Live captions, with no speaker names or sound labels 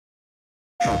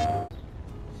Hello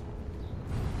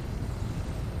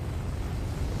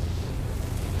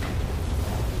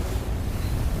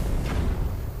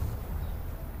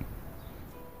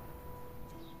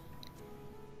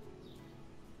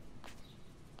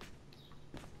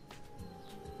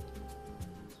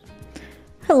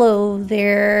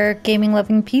there, gaming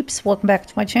loving peeps. Welcome back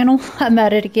to my channel. I'm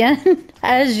at it again,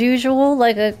 as usual,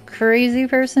 like a crazy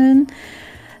person.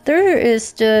 There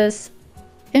is just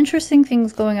interesting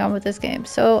things going on with this game.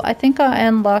 So I think I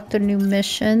unlocked a new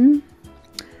mission.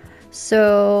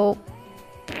 So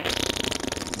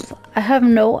I have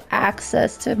no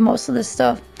access to most of this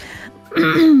stuff.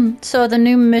 So the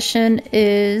new mission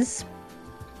is,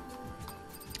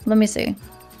 let me see.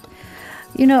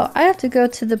 You know, I have to go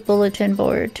to the bulletin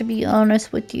board, to be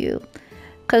honest with you.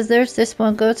 Because there's this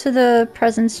one, go to the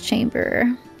presence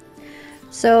chamber.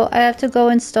 So I have to go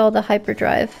install the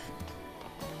hyperdrive.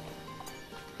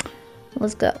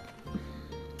 Let's go.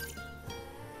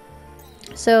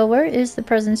 So where is the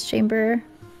presence chamber?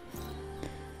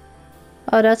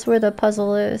 Oh, that's where the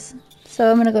puzzle is.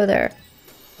 So I'm gonna go there.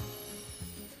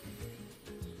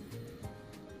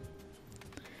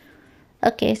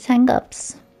 Okay,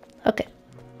 hang-ups. Okay.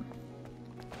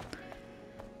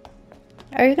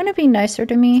 Are you gonna be nicer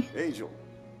to me? Angel,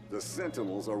 the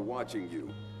Sentinels are watching you.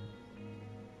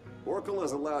 Oracle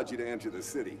has allowed you to enter the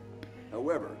city.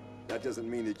 However, that doesn't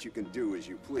mean that you can do as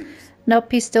you please.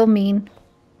 Nope, he's still mean.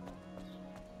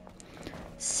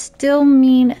 Still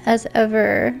mean as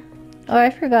ever. Oh, I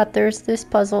forgot there's this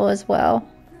puzzle as well.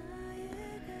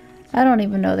 I don't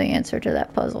even know the answer to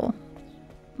that puzzle.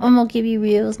 I'm gonna give you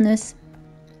realness.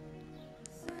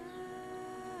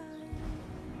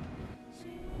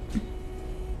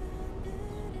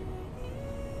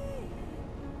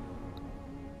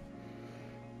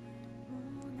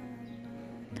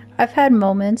 I've had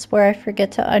moments where I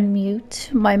forget to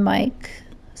unmute my mic,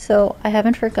 so I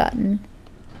haven't forgotten.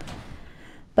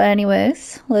 But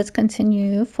anyways, let's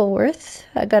continue forth.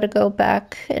 I gotta go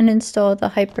back and install the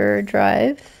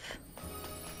hyperdrive.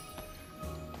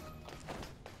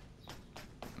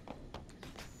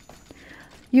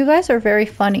 You guys are very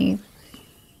funny.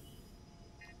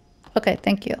 Okay,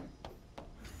 thank you.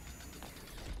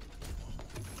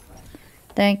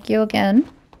 Thank you again.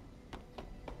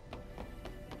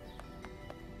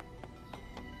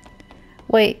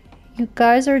 Wait, you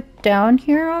guys are down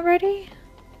here already?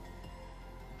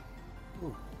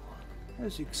 Oh,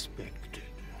 as expected.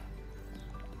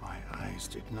 My eyes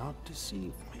did not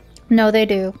deceive me. No, they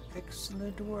do.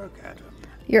 Excellent work, Adam.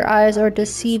 Your eyes are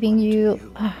deceiving you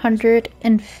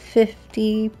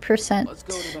 150%. Let's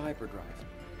go to the hyperdrive.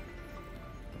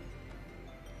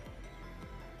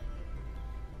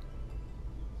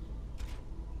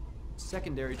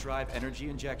 Secondary drive energy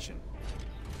injection.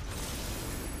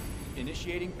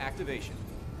 Initiating activation.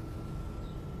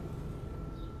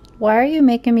 Why are you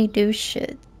making me do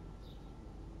shit?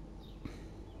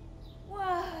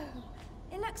 Whoa!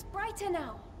 It looks brighter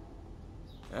now.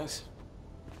 Yes.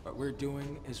 What we're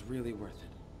doing is really worth it.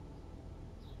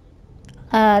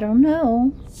 I don't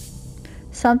know.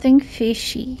 Something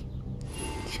fishy.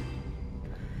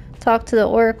 Talk to the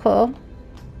Oracle.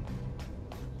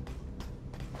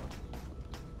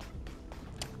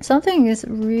 Something is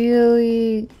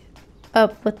really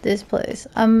up with this place.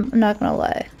 I'm not gonna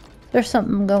lie. There's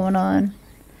something going on.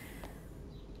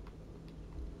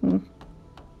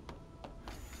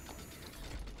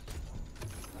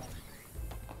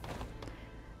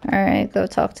 Alright, go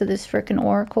talk to this freaking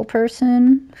Oracle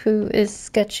person who is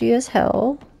sketchy as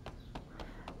hell.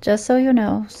 Just so you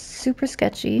know, super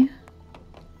sketchy.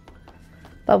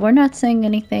 But we're not saying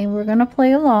anything. We're gonna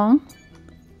play along.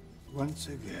 Once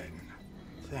again,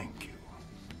 thank you.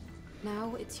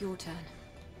 Now it's your turn.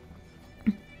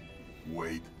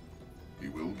 Wait. He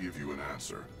will give you an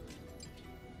answer.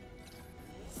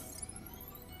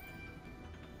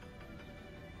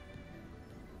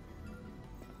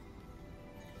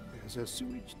 There's a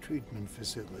sewage treatment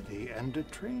facility and a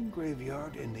train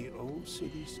graveyard in the old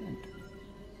city center.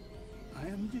 I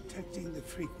am detecting the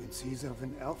frequencies of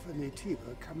an Alpha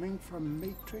Nativa coming from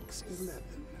Matrix 11.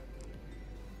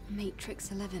 Matrix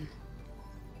 11.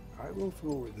 I will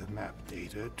forward the map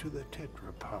data to the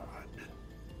tetrapod.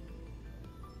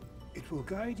 It will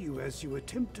guide you as you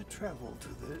attempt to travel to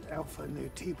the Alpha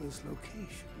Nativa's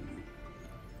location.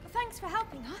 Thanks for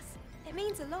helping us. It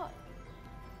means a lot.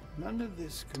 None of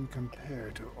this can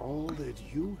compare to all that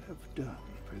you have done,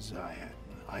 Prezion,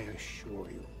 I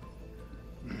assure you.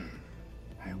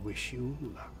 I wish you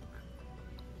luck.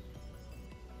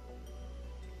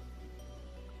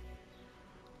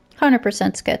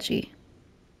 100% sketchy.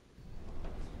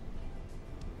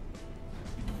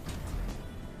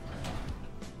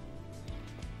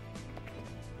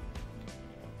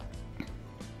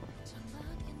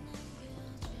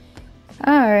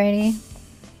 Alrighty.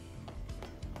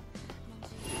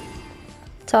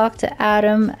 Talk to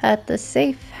Adam at the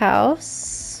safe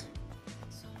house.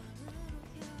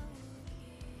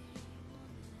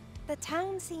 The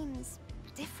town seems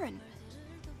different.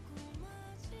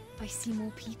 I see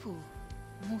more people,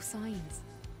 more signs.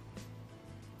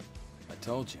 I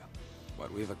told you,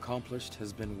 what we've accomplished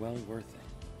has been well worth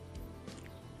it.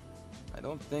 I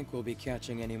don't think we'll be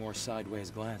catching any more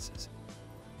sideways glances.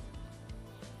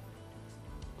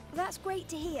 That's great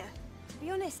to hear. To be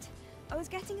honest, I was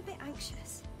getting a bit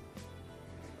anxious.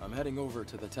 I'm heading over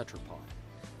to the Tetrapod.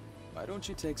 Why don't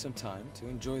you take some time to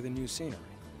enjoy the new scenery?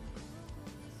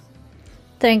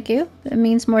 Thank you. It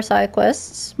means more side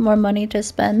quests, more money to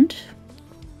spend.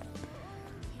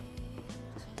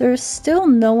 There's still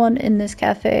no one in this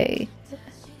cafe.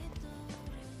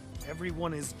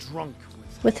 Everyone is drunk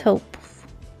with hope.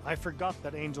 I forgot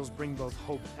that angels bring both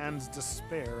hope and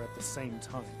despair at the same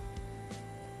time.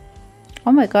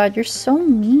 Oh my god, you're so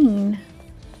mean.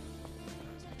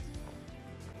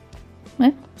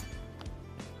 Eh?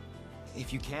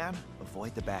 If you can,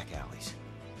 avoid the back alleys.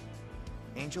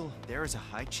 Angel, there is a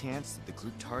high chance that the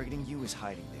group targeting you is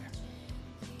hiding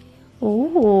there.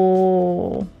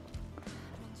 Ooh.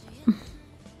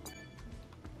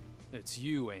 It's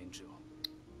you, Angel.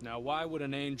 Now why would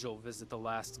an angel visit the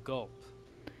last gulp?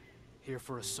 Here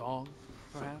for a song,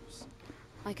 perhaps?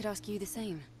 I could ask you the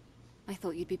same. I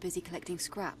thought you'd be busy collecting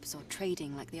scraps or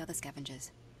trading like the other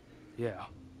scavengers. Yeah.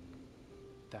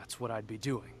 That's what I'd be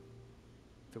doing.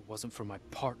 If it wasn't for my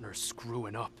partner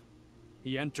screwing up.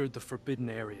 He entered the forbidden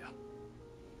area,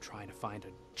 trying to find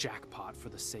a jackpot for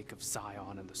the sake of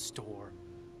Zion and the store.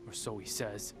 Or so he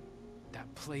says.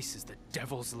 That place is the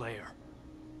Devil's Lair.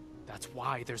 That's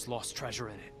why there's lost treasure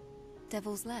in it.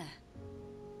 Devil's Lair?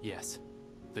 Yes,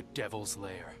 the Devil's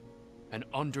Lair. An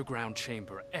underground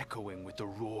chamber echoing with the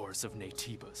roars of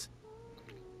Naytibas.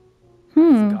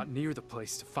 I got near the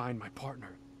place to find my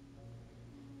partner.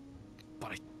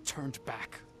 But I turned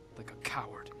back like a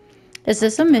coward. Is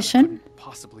this a mission? I couldn't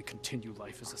possibly continue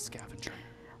life as a scavenger.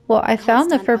 Well, I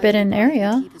found the forbidden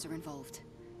area. Naytibas are involved.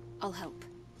 I'll help.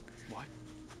 What?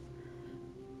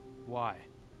 Why?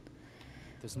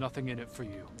 There's nothing in it for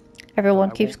you.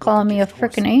 Everyone keeps calling me a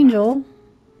frickin' angel.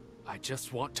 I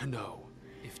just want to know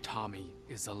if Tommy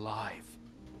is alive.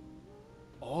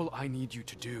 All I need you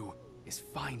to do is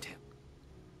find him.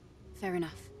 Fair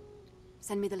enough.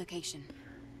 Send me the location.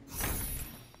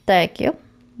 Thank you.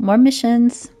 More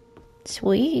missions.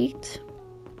 Sweet.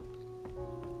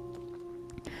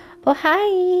 Oh,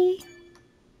 hi.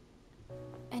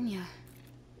 Enya,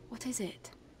 what is it?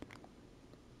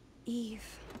 Eve.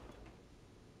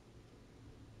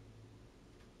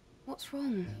 What's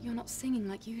wrong? You're not singing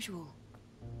like usual.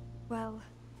 Well,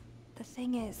 the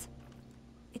thing is,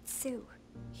 it's Sue.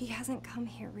 He hasn't come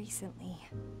here recently.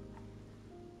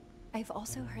 I've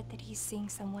also heard that he's seeing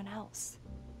someone else.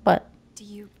 What? Do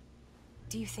you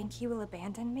think he will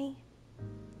abandon me?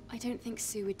 I don't think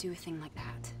Sue would do a thing like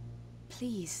that.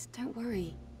 Please, don't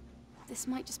worry. This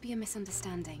might just be a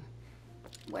misunderstanding.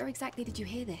 Where exactly did you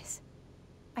hear this?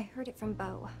 I heard it from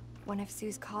Beau, one of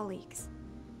Sue's colleagues.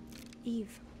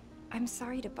 Eve, I'm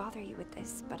sorry to bother you with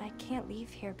this, but I can't leave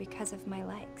here because of my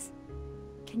legs.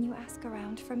 Can you ask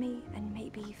around for me and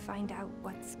maybe find out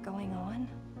what's going on?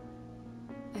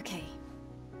 Okay,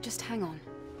 just hang on.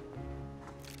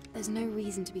 There's no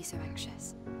reason to be so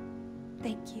anxious.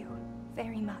 Thank you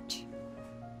very much.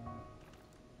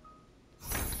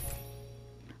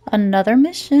 Another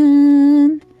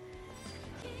mission.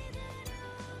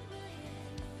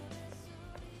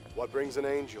 What brings an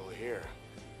angel here?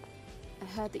 I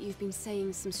heard that you've been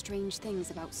saying some strange things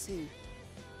about Sue.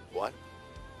 What?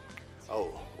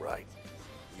 Oh, right.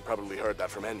 You probably heard that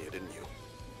from Enya, didn't you?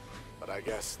 But I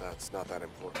guess that's not that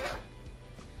important.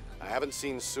 I haven't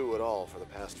seen Sue at all for the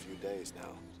past few days now.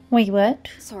 Wait, what?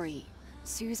 Sorry,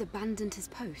 Sue's abandoned his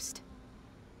post.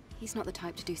 He's not the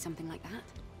type to do something like that.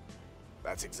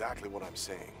 That's exactly what I'm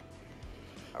saying.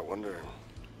 I wonder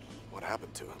what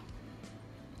happened to him.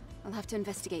 I'll have to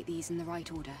investigate these in the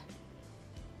right order.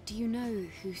 Do you know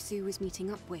who Sue was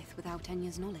meeting up with without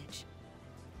Enya's knowledge?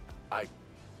 I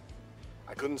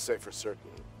couldn't say for certain.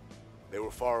 They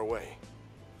were far away.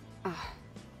 Ah,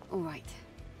 all right.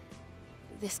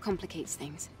 This complicates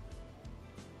things.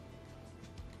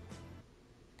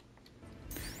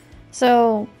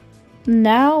 So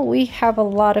now we have a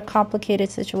lot of complicated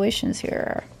situations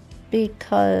here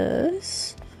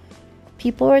because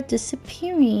people are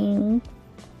disappearing.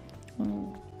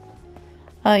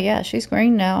 Oh yeah, she's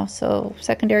green now, so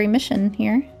secondary mission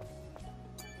here.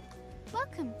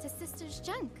 Welcome to Sister's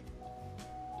Junk.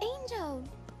 Angel,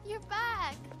 you're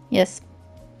back. Yes,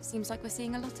 Seems like we're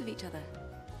seeing a lot of each other.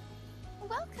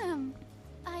 Welcome.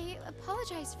 I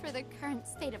apologize for the current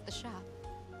state of the shop.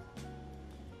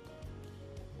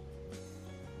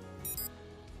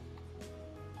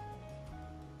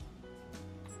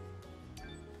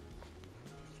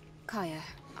 Kaya,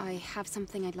 I have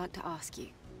something I'd like to ask you.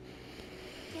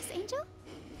 Yes, Angel?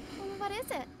 What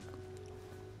is it?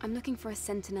 I'm looking for a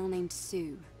sentinel named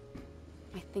Sue.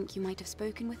 I think you might have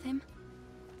spoken with him.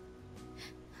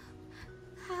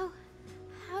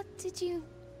 How did you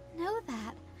know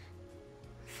that?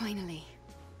 Finally.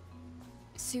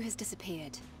 Sue has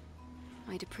disappeared.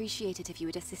 I'd appreciate it if you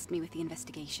would assist me with the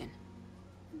investigation.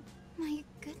 My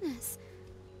goodness.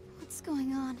 What's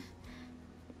going on?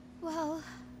 Well,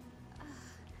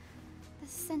 the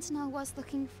Sentinel was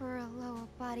looking for a lower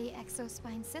body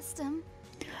exospine system.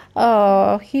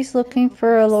 Oh, he's looking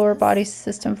for a lower body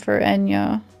system for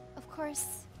Enya. Of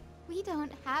course, we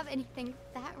don't have anything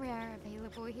that rare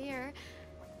available here.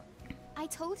 I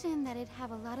told him that he'd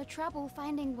have a lot of trouble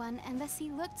finding one unless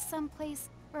he looked someplace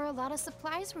where a lot of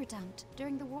supplies were dumped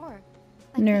during the war.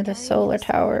 Like Near the solar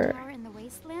tower. In the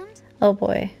wasteland. Oh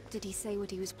boy. Did he say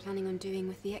what he was planning on doing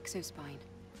with the exospine?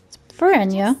 For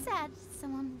Enya. He said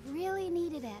someone really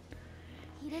needed it.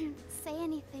 He didn't say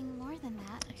anything more than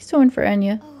that. He's doing for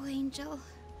Enya. Oh, Angel.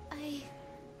 I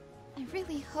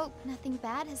really hope nothing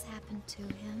bad has happened to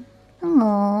him.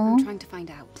 Aww. I'm trying to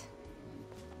find out.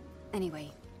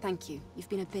 Anyway, thank you. You've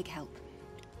been a big help.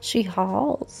 She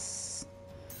hauls.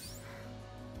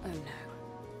 Oh no.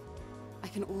 I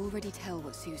can already tell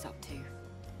what Sue's up to.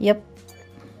 Yep.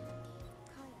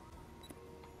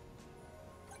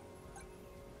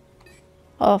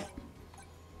 Oh.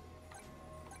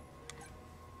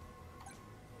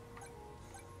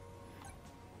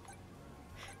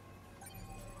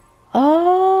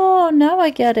 Oh, now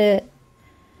I get it.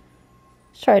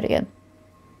 Let's try it again.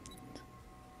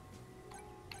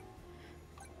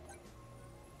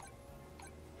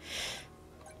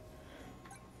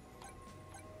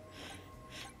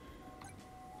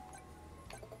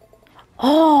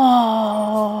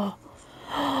 Oh.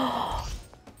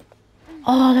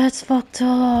 Oh, that's fucked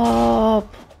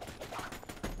up.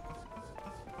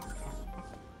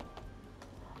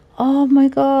 Oh my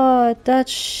god,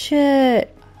 that's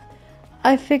shit.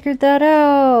 I figured that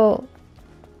out.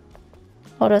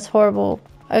 Oh, that's horrible.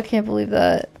 I can't believe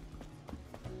that.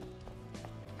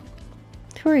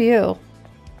 Who are you?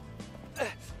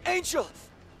 Angel!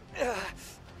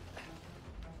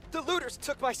 The looters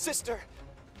took my sister.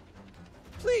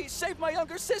 Please save my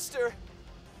younger sister.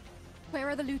 Where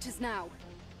are the looters now?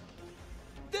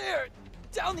 There!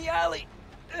 Down the alley!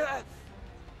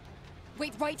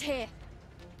 Wait right here.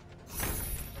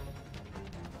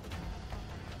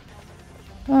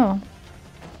 Oh.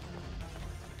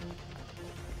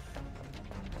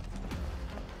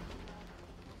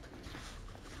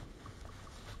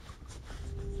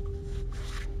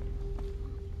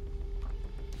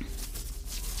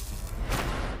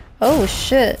 Oh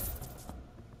shit.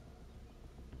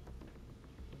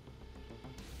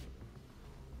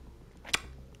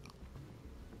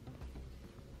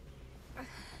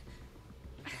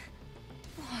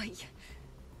 Why?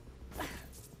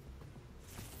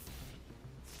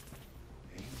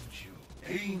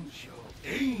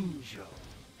 Angel.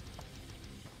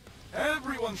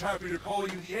 Everyone's happy to call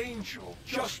you the Angel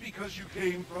just because you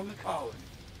came from the colony.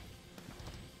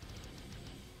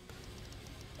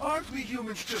 Aren't we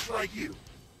humans just like you?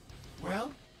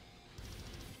 Well,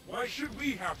 why should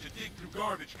we have to dig through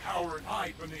garbage, cower, and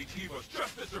hide from Naytibas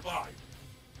just to survive?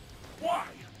 Why?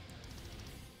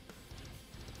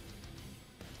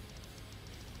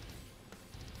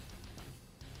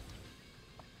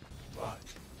 But,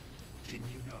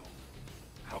 didn't you know?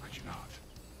 How could you not?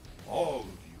 All of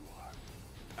you are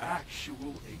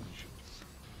actual angels.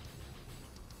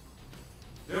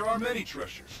 There are many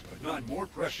treasures, but none more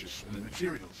precious than the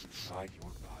materials inside your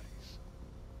bodies.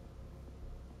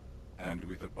 And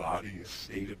with a body as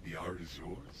state-of-the-art as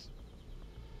yours,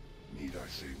 need I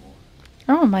say more?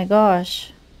 Oh my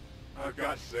gosh. I've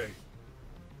got to say,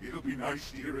 it'll be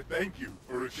nice to hear a thank you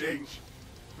for a change.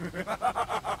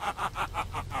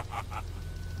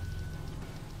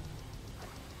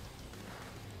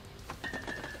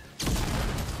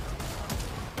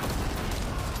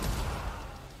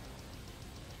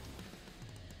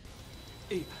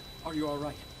 Eve, are you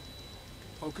alright?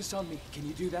 Focus on me. Can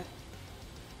you do that?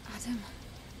 Adam.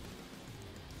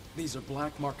 These are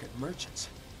black market merchants.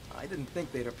 I didn't think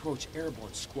they'd approach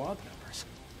airborne squad members.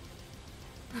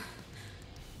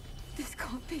 This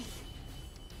can't be.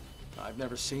 I've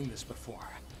never seen this before.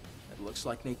 It looks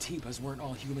like Naytibas weren't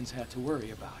all humans had to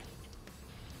worry about.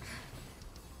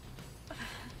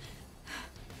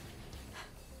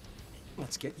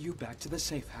 Let's get you back to the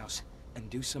safe house and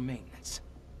do some maintenance.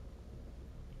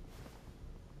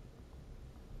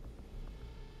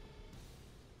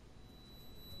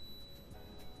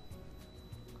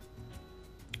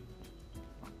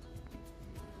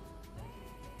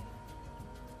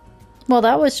 Well,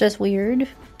 that was just weird.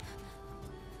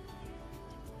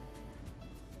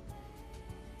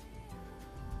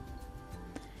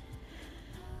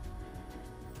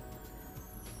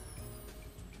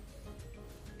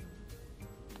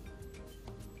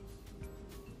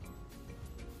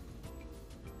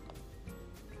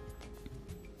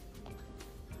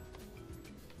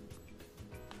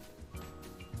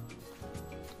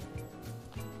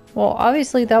 Well,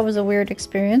 obviously that was a weird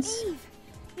experience. Eve,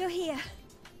 you're here.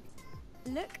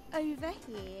 Look over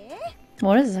here.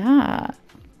 What is that?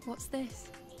 What's this?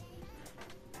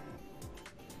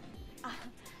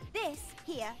 This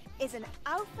here is an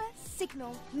alpha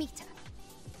signal meter.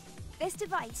 This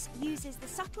device uses the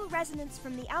subtle resonance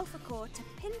from the alpha core to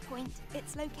pinpoint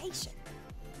its location.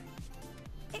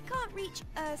 It can't reach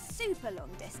a super long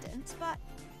distance, but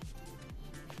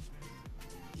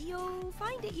you'll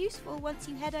find it useful once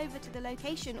you head over to the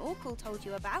location Orkul told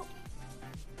you about.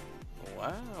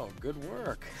 Wow, good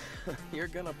work. You're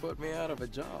gonna put me out of a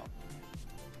job.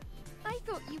 I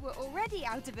thought you were already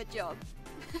out of a job.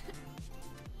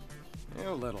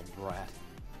 You little brat.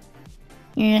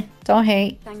 Yeah, don't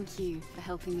hate. Thank you for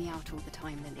helping me out all the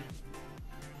time, Lily.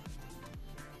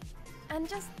 And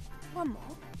just one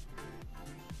more.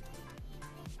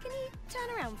 Can you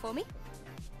turn around for me?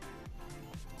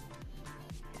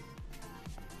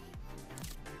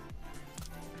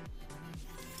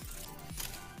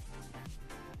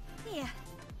 Here,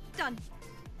 done.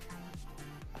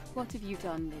 What have you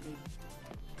done, Lily?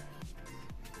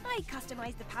 I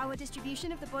customized the power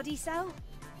distribution of the body cell.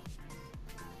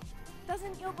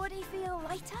 Doesn't your body feel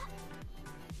lighter?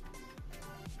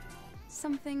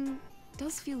 Something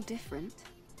does feel different.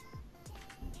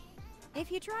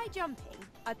 If you try jumping,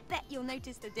 I bet you'll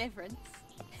notice the difference.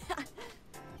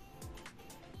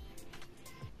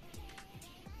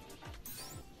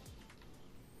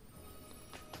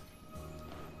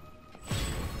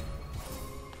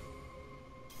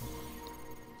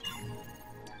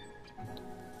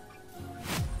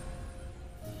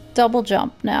 Double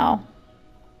jump now.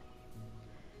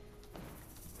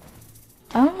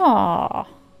 Oh,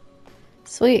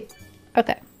 sweet.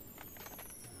 Okay.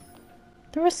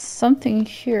 There was something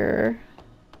here.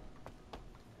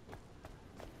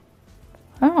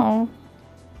 Oh.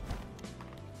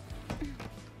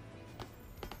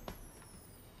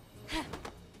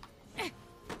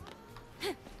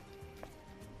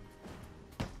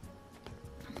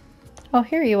 Oh,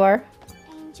 here you are.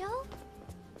 Angel?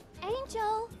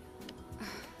 Angel?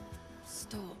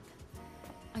 Stop.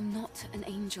 I'm not an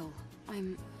angel.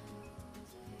 I'm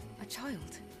a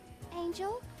child.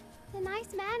 Angel? The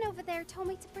nice man over there told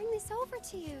me to bring this over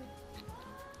to you.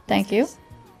 Thank you.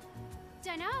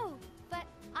 Dunno, but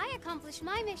I accomplished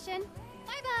my mission.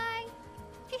 Bye-bye.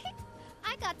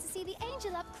 I got to see the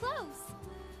angel up close.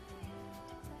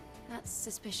 That's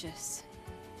suspicious.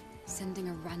 Sending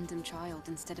a random child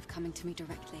instead of coming to me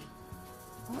directly.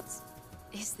 What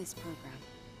is this program?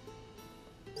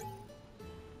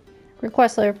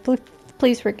 Request letter.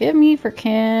 Please forgive me for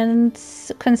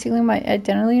concealing my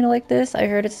identity like this. I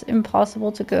heard it's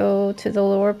impossible to go to the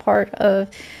lower part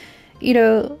of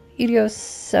Edo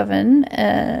 7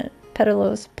 at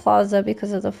Pedalos Plaza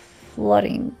because of the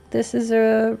flooding. This is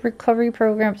a recovery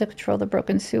program to control the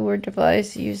broken sewer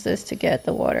device. Use this to get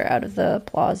the water out of the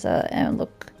plaza and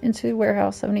look into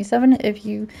Warehouse 77. If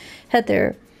you head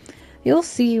there, you'll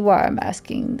see why I'm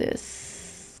asking this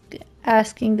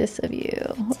of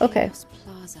you. Okay.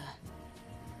 Plaza.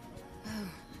 Oh.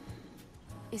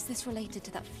 Is this related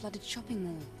to that flooded shopping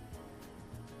mall?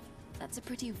 That's a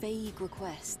pretty vague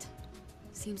request.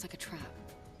 Seems like a trap.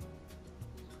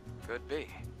 Could be.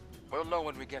 We'll know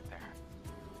when we get there.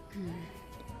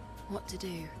 What to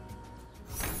do?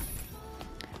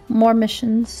 More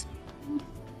missions.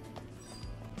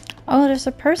 Oh, there's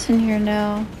a person here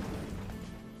now.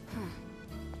 Huh.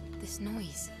 This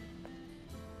noise.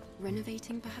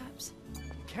 Renovating, perhaps?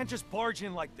 Can't just barge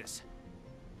in like this.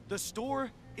 The store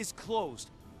is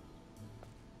closed.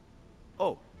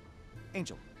 Oh,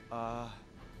 Angel.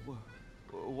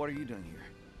 What are you doing here?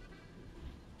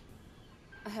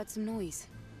 I heard some noise.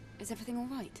 Is everything all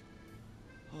right?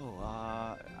 Oh,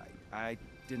 I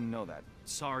didn't know that.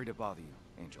 Sorry to bother you,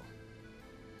 Angel.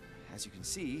 As you can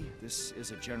see, this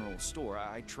is a general store.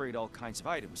 I trade all kinds of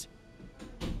items.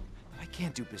 I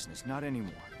can't do business, not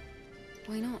anymore.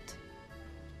 Why not?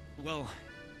 Well,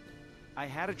 I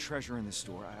had a treasure in the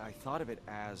store. I thought of it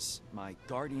as my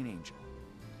guardian angel.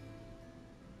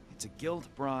 It's a gilt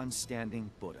bronze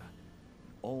standing Buddha.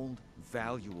 Old,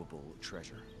 valuable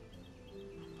treasure.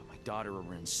 But my daughter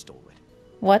Arin stole it.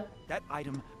 What? That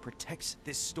item protects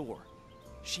this store.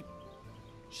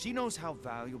 She knows how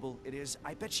valuable it is.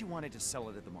 I bet she wanted to sell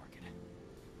it at the market.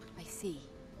 I see.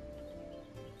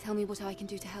 Tell me what I can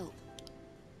do to help.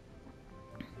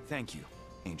 Thank you,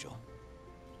 Angel.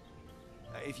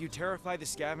 If you terrify the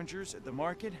scavengers at the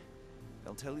market,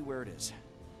 they'll tell you where it is.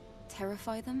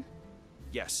 Terrify them?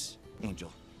 Yes,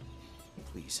 Angel.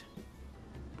 Please,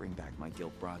 bring back my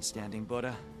gilt bronze standing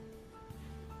Buddha.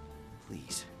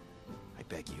 Please, I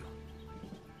beg you.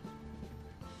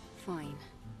 Fine.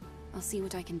 I'll see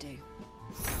what I can do.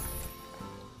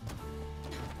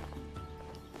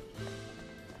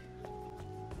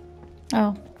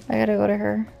 Oh, I gotta go to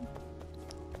her.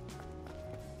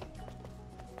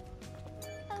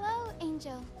 Hello,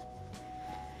 Angel.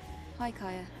 Hi,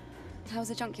 Kaya. How's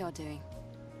the junkyard doing?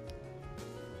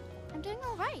 I'm doing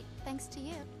all right, thanks to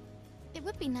you. It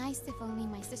would be nice if only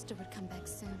my sister would come back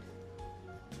soon.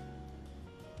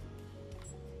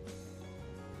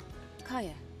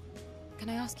 Kaya, can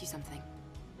I ask you something?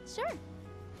 Sure.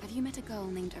 Have you met a girl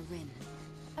named Arin?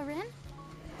 Arin?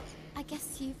 I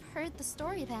guess you've heard the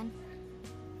story then.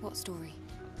 What story?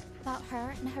 About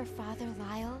her and her father,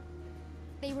 Lyle.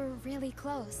 They were really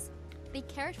close. They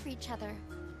cared for each other,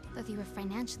 though they were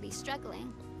financially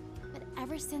struggling. But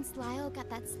ever since Lyle got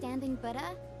that standing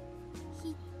Buddha,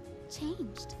 he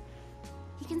changed.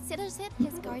 He considers it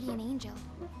his guardian angel,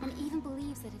 and even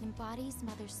believes that it embodies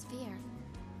Mother's fear.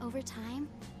 Over time,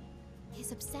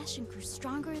 his obsession grew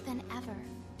stronger than ever.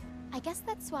 I guess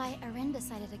that's why Arin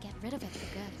decided to get rid of it for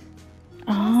good.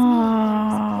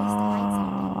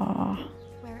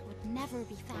 Where it would never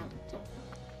be found.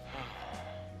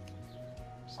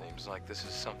 Seems like this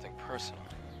is something personal.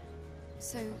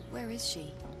 So, where is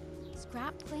she?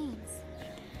 Scrap Plains.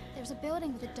 There's a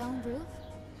building with a dome roof.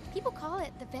 People call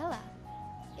it the Villa.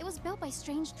 It was built by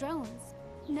strange drones.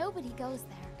 Nobody goes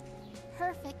there.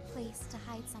 Perfect place to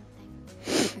hide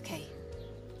something. Okay.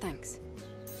 Thanks.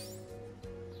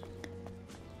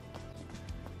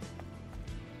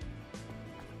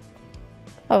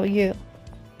 Oh, you.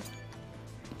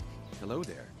 Hello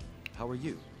there. How are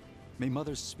you? May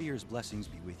Mother Sphere's blessings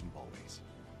be with you always.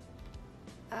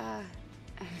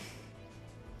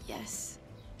 Yes.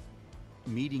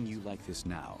 Meeting you like this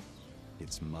now,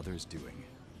 it's Mother's doing.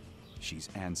 She's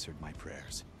answered my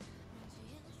prayers.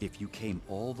 If you came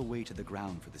all the way to the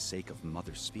ground for the sake of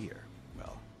Mother Sphere,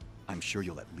 well, I'm sure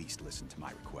you'll at least listen to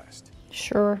my request.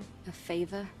 Sure. A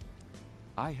favor?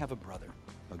 I have a brother,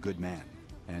 a good man,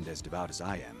 and as devout as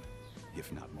I am,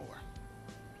 if not more.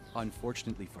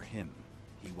 Unfortunately for him,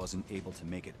 he wasn't able to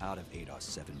make it out of Eidos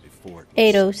 7 before...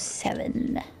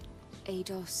 807.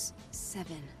 Eidos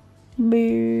 7.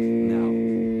 Now,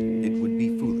 it would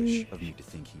be foolish of me to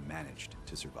think he managed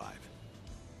to survive.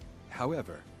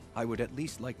 However, I would at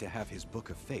least like to have his Book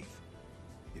of Faith.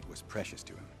 It was precious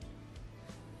to him.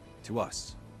 To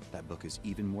us, that book is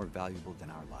even more valuable than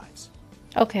our lives.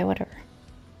 Okay, whatever.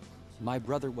 My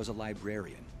brother was a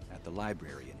librarian at the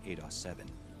library in Eidos 7.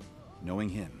 Knowing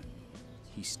him,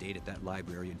 he stayed at that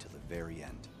library until the very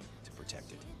end to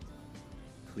protect it.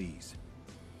 Please,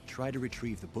 try to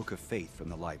retrieve the Book of Faith from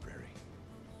the library.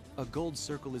 A gold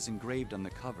circle is engraved on the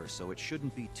cover, so it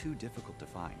shouldn't be too difficult to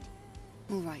find.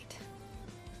 All right.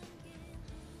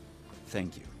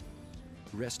 Thank you.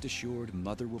 Rest assured,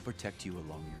 Mother will protect you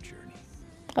along your journey.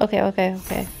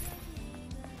 Okay.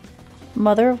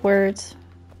 Mother of words.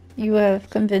 You have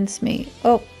convinced me.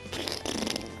 Oh.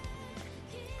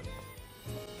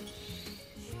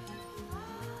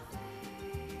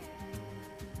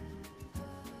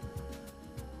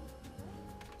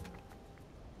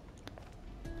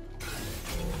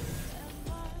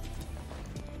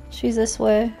 She's this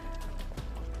way.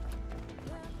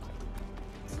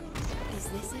 Is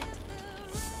this it?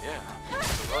 Yeah,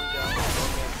 it's a rundown of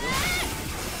Roman building.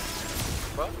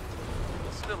 But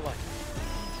it's still like it.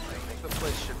 I think the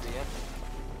place should be empty.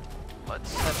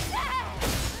 Let's head.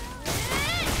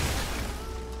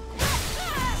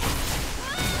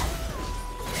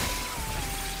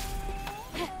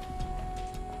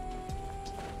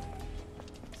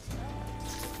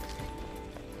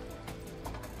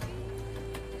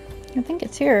 I think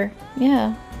it's here.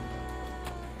 Yeah.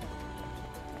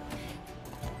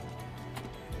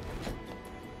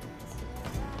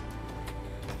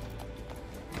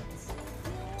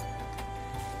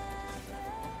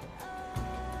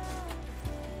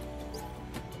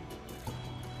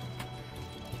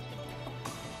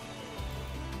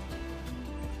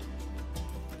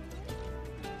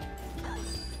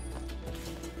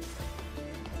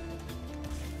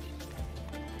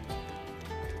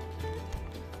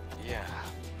 Yeah,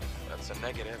 that's a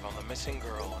negative on the missing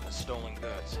girl and the stolen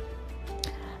goods.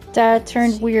 Dad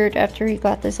turned weird after he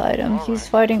got this item. He's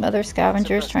fighting other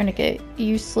scavengers trying to get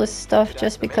useless stuff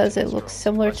just because it looks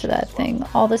similar to that thing.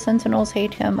 All the Sentinels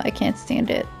hate him. I can't stand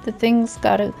it. The thing's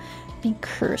gotta be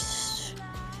cursed.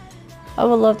 I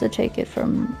would love to take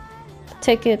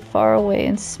it far away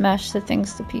and smash the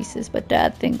things to pieces, but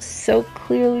Dad thinks so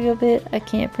clearly of it. I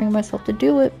can't bring myself to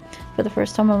do it. For the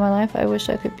first time in my life, I wish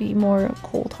I could be more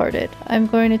cold-hearted. I'm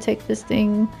going to take this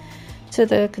thing to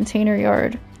the container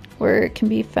yard, where it can't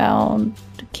be found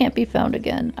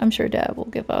again. I'm sure Dad will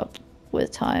give up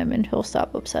with time and he'll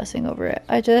stop obsessing over it.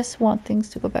 I just want things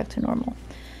to go back to normal.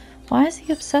 Why is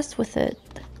he obsessed with it?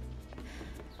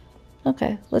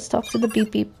 Okay, let's talk to the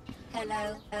beep beep.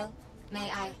 Hello,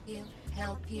 may I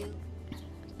help you?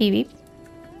 Beep beep.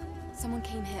 Someone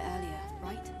came here earlier,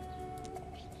 right?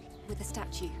 With a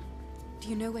statue. Do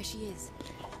you know where she is?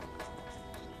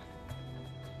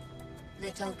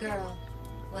 Little girl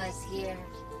was here.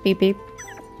 Beep beep.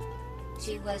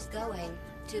 She was going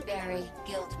to bury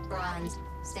Gilt Bronze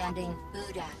Standing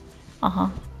Buddha. Uh-huh.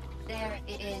 There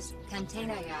it is,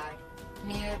 container yard,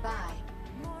 nearby.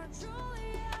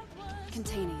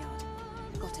 Container yard.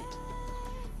 Got it.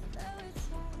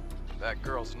 That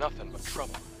girl's nothing but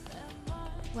trouble.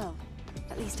 Well,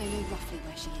 at least I know roughly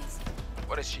where she is.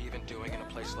 What is she even doing in a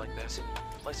place like this?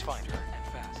 Let's find her,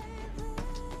 and fast.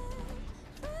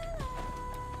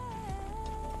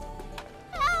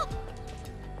 Help!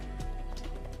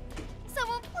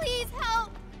 Someone please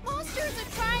help! Monsters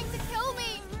are trying to kill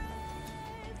me!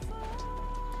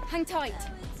 Hang tight.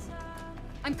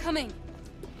 I'm coming.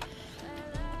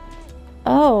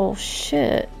 Oh,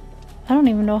 shit. I don't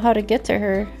even know how to get to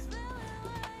her.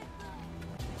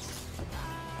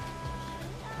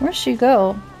 Where'd she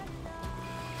go?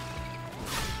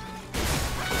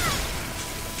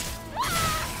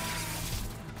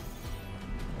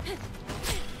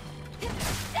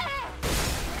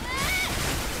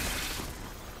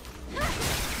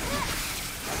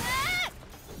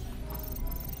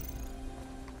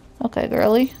 Okay,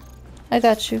 girly. I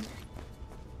got you.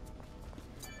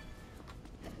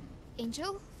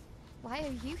 Angel? Why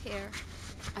are you here?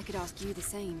 I could ask you the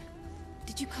same.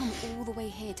 Did you come all the way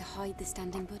here to hide the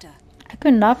standing Buddha? I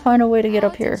could not find a way to get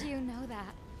up here. How did you know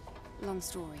that? Long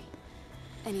story.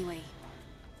 Anyway,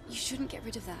 you shouldn't get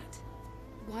rid of that.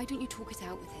 Why don't you talk it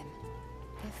out with him?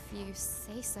 If you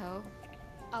say so,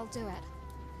 I'll do it.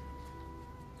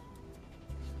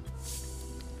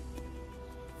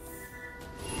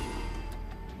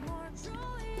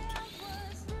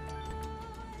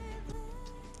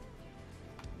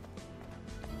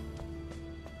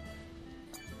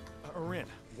 Arin,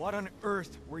 what on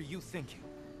earth were you thinking?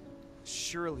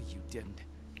 Surely you didn't.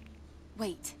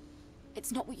 Wait.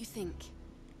 It's not what you think.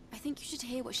 I think you should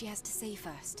hear what she has to say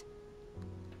first.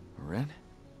 Arin?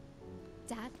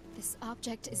 Dad, this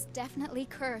object is definitely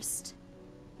cursed.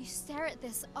 You stare at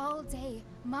this all day,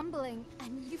 mumbling,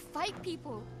 and you fight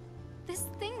people. This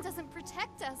thing doesn't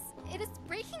protect us. It is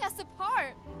breaking us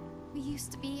apart. We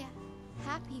used to be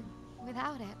happy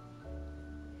without it.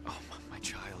 Oh, my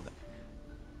child.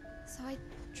 So I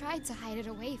tried to hide it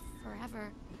away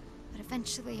forever, but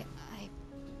eventually I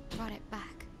brought it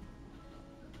back.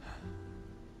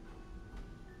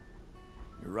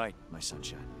 You're right, my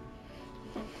sunshine.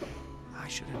 I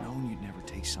should have known you'd never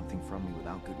take something from me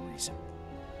without good reason.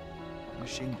 I'm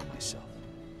ashamed of myself.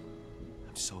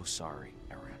 I'm so sorry,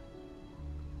 Arin.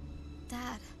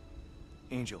 Dad.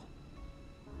 Angel,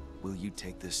 will you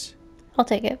take this? I'll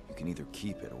take it. You can either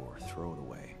keep it or throw it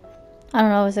away. I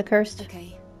don't know, is it cursed?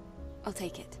 Okay, I'll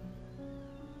take it.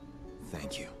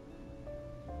 Thank you.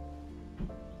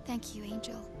 Thank you,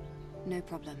 Angel. No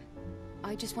problem.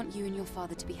 I just want you and your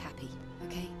father to be happy,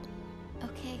 okay?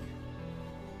 Okay.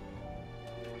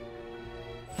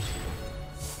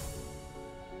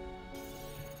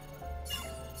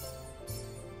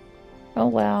 Oh,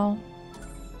 wow.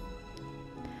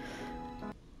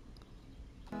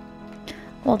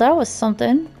 Well, that was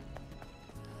something.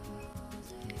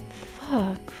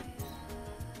 Fuck.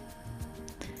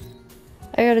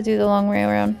 I gotta do the long way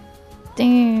around.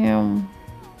 Damn.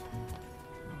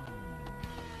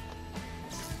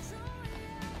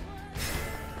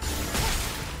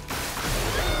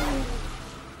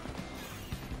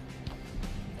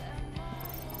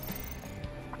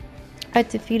 I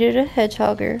defeated a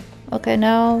hedgehogger. Okay,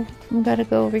 now we gotta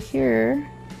go over here.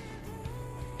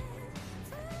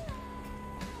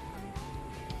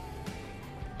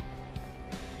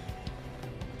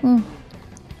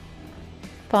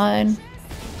 Fine.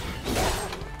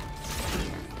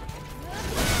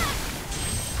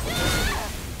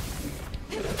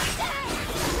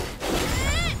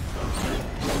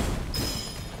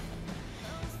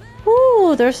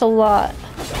 Ooh, there's a lot.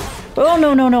 Oh,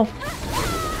 no, no, no.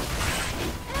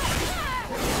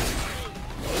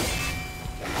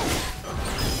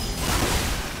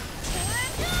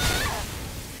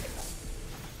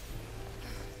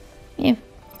 Yeah.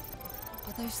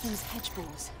 Are those things hedge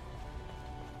boars?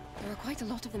 There are quite a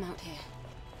lot of them out here.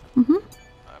 Mm-hmm.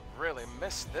 I've really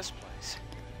missed this place.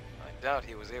 I doubt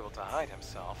he was able to hide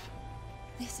himself.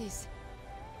 This is...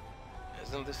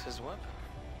 Isn't this his weapon?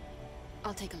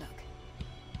 I'll take a look.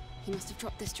 He must have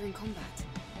dropped this during combat.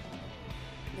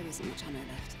 There isn't much ammo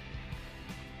left.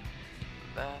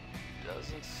 That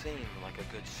doesn't seem like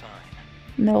a good sign.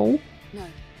 No. No.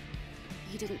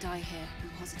 He didn't die here,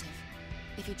 I'm positive.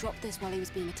 If he dropped this while he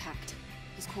was being attacked,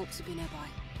 his corpse would be nearby.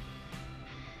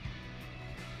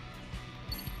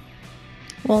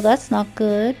 Well, that's not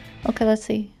good. Okay, let's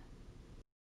see.